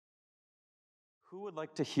Who would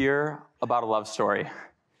like to hear about a love story?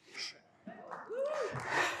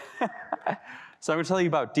 So I'm going to tell you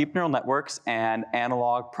about deep neural networks and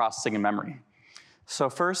analog processing and memory. So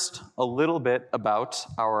first, a little bit about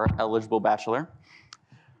our eligible bachelor.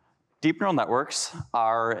 Deep neural networks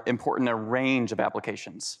are important in a range of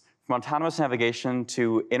applications, from autonomous navigation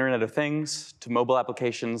to Internet of Things, to mobile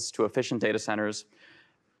applications, to efficient data centers.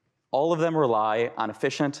 All of them rely on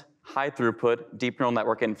efficient, high-throughput deep neural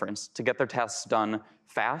network inference to get their tasks done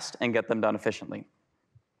fast and get them done efficiently.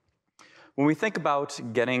 When we think about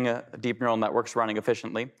getting deep neural networks running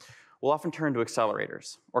efficiently, we'll often turn to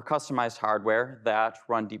accelerators, or customized hardware that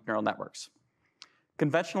run deep neural networks.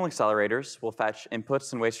 Conventional accelerators will fetch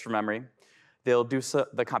inputs and weights from memory. They'll do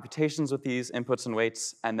the computations with these inputs and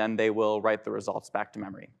weights, and then they will write the results back to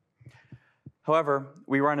memory. However,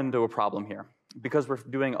 we run into a problem here, because we're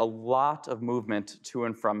doing a lot of movement to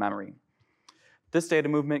and from memory. This data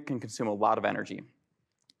movement can consume a lot of energy.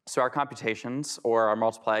 So our computations, or our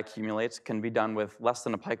multiply accumulates, can be done with less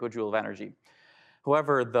than a picojoule of energy.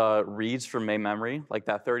 However, the reads from main memory, like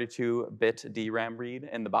that 32-bit DRAM read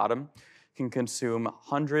in the bottom, can consume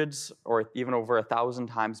hundreds or even over 1,000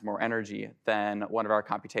 times more energy than one of our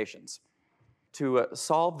computations. To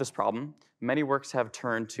solve this problem, many works have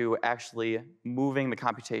turned to actually moving the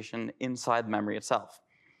computation inside the memory itself.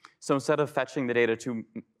 So instead of fetching the data to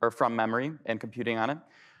or from memory and computing on it,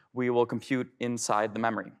 we will compute inside the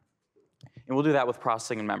memory. And we'll do that with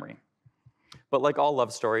processing in memory. But like all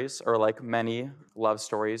love stories, or like many love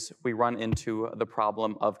stories, we run into the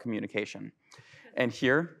problem of communication. And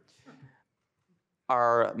here,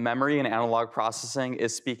 our memory and analog processing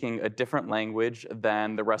is speaking a different language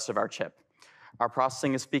than the rest of our chip. Our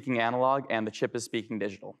processing is speaking analog, and the chip is speaking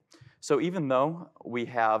digital. So even though we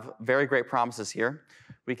have very great promises here,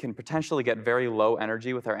 we can potentially get very low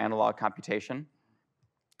energy with our analog computation.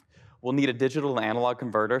 We'll need a digital to analog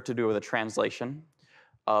converter to do the translation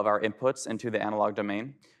of our inputs into the analog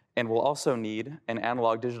domain. And we'll also need an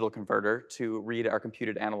analog-digital converter to read our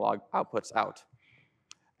computed analog outputs out.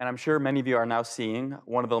 And I'm sure many of you are now seeing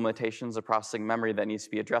one of the limitations of processing memory that needs to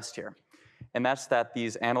be addressed here. And that's that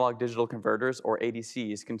these analog-digital converters, or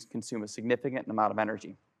ADCs, can consume a significant amount of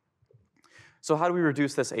energy. So how do we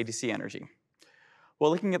reduce this ADC energy? Well,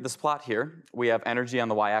 looking at this plot here, we have energy on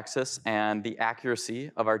the y-axis and the accuracy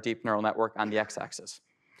of our deep neural network on the x-axis.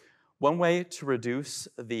 One way to reduce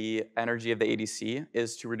the energy of the ADC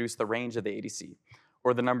is to reduce the range of the ADC,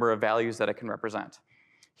 or the number of values that it can represent.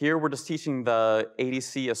 Here, we're just teaching the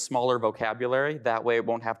ADC a smaller vocabulary. That way, it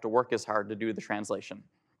won't have to work as hard to do the translation.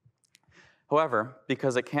 However,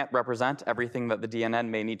 because it can't represent everything that the DNN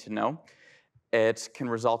may need to know, it can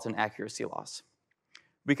result in accuracy loss.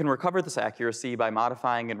 We can recover this accuracy by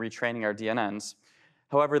modifying and retraining our DNNs.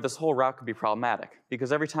 However, this whole route could be problematic,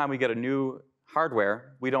 because every time we get a new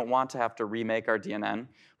hardware, we don't want to have to remake our DNN.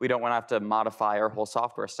 We don't want to have to modify our whole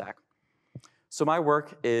software stack. So my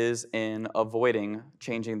work is in avoiding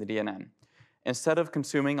changing the DNN. Instead of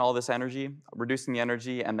consuming all this energy, reducing the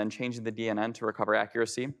energy, and then changing the DNN to recover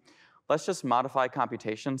accuracy, let's just modify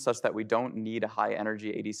computation such that we don't need a high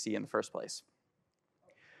energy ADC in the first place.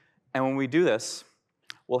 And when we do this,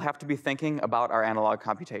 we'll have to be thinking about our analog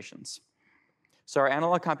computations. So our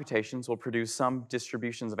analog computations will produce some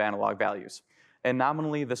distributions of analog values. And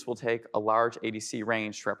nominally, this will take a large ADC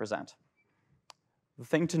range to represent. The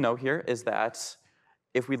thing to note here is that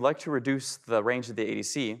if we'd like to reduce the range of the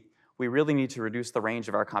ADC, we really need to reduce the range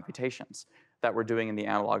of our computations that we're doing in the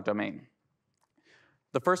analog domain.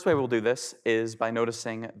 The first way we'll do this is by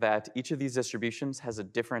noticing that each of these distributions has a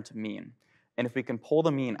different mean. And if we can pull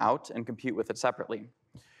the mean out and compute with it separately,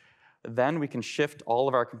 then we can shift all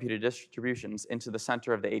of our computed distributions into the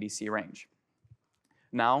center of the ADC range.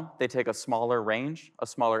 Now, they take a smaller range, a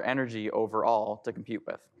smaller energy overall to compute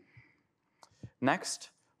with. Next,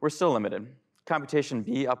 we're still limited. Computation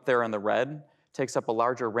B up there in the red takes up a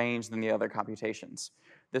larger range than the other computations.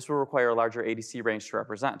 This will require a larger ADC range to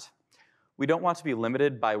represent. We don't want to be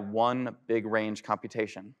limited by one big range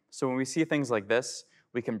computation. So when we see things like this,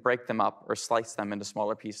 we can break them up or slice them into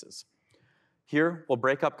smaller pieces. Here, we'll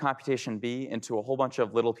break up computation B into a whole bunch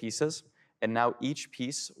of little pieces, and now each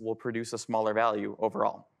piece will produce a smaller value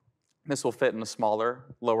overall. This will fit in a smaller,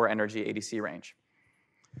 lower energy ADC range.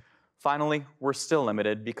 Finally, we're still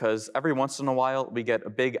limited because every once in a while, we get a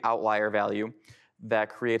big outlier value that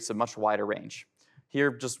creates a much wider range. Here,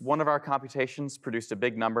 just one of our computations produced a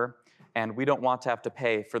big number, and we don't want to have to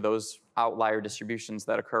pay for those outlier distributions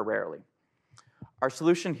that occur rarely. Our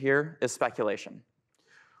solution here is speculation.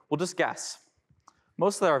 We'll just guess.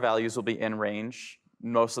 Most of our values will be in range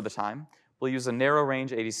most of the time. We'll use a narrow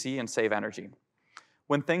range ADC and save energy.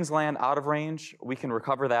 When things land out of range, we can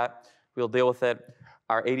recover that. We'll deal with it.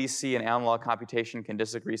 Our ADC and analog computation can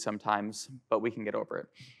disagree sometimes, but we can get over it.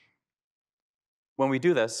 When we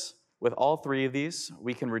do this, with all three of these,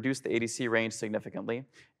 we can reduce the ADC range significantly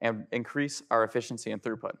and increase our efficiency and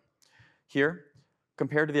throughput. Here,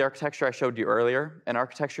 compared to the architecture I showed you earlier, an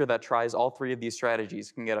architecture that tries all three of these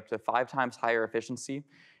strategies can get up to 5 times higher efficiency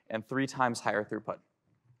and 3 times higher throughput.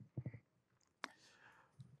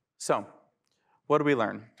 So, what do we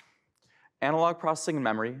learn? Analog processing and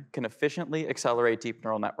memory can efficiently accelerate deep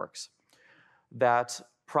neural networks. That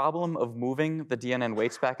problem of moving the DNN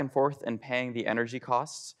weights back and forth and paying the energy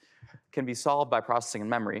costs can be solved by processing and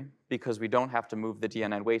memory because we don't have to move the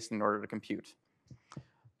DNN weights in order to compute.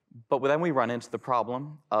 But then we run into the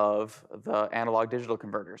problem of the analog digital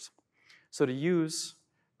converters. So to use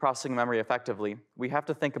processing memory effectively, we have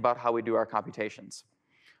to think about how we do our computations.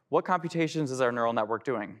 What computations is our neural network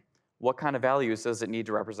doing? What kind of values does it need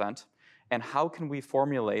to represent? And how can we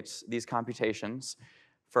formulate these computations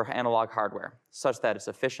for analog hardware such that it's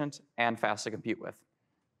efficient and fast to compute with?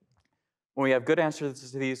 When we have good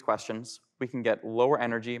answers to these questions, we can get lower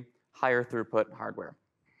energy, higher throughput hardware.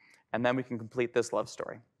 And then we can complete this love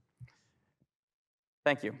story.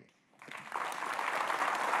 Thank you.